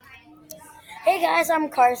Hey guys, I'm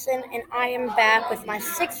Carson, and I am back with my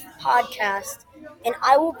sixth podcast, and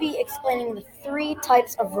I will be explaining the three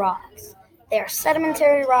types of rocks. They are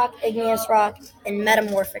sedimentary rock, igneous rock, and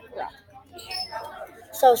metamorphic rock.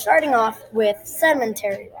 So starting off with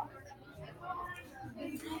sedimentary rock.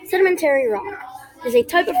 Sedimentary rock is a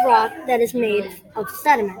type of rock that is made of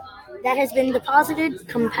sediment that has been deposited,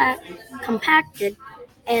 compacted,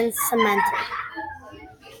 and cemented.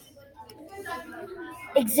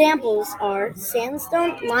 Examples are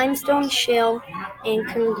sandstone, limestone, shale, and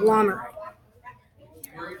conglomerate.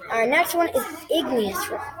 Our next one is igneous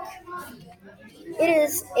rock. It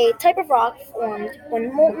is a type of rock formed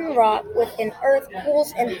when molten rock within earth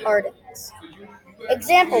cools and hardens.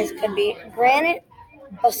 Examples could be granite,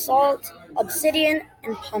 basalt, obsidian,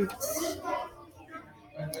 and pumice.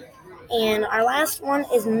 And our last one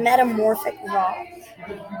is metamorphic rock.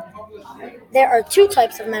 There are two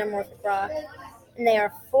types of metamorphic rock, and they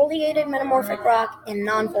are foliated metamorphic rock and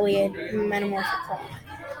non-foliated metamorphic rock.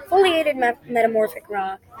 Foliated metamorphic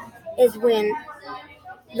rock is when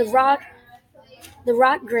the rock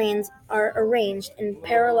grains are arranged in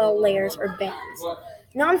parallel layers or bands.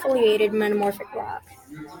 Non-foliated metamorphic rock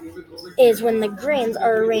is when the grains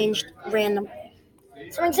are arranged randomly.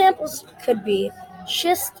 Some examples could be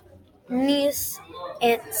schist, gneiss,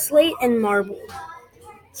 and slate and marble.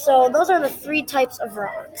 So those are the three types of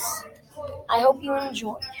rocks. I hope you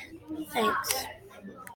enjoyed. Thanks.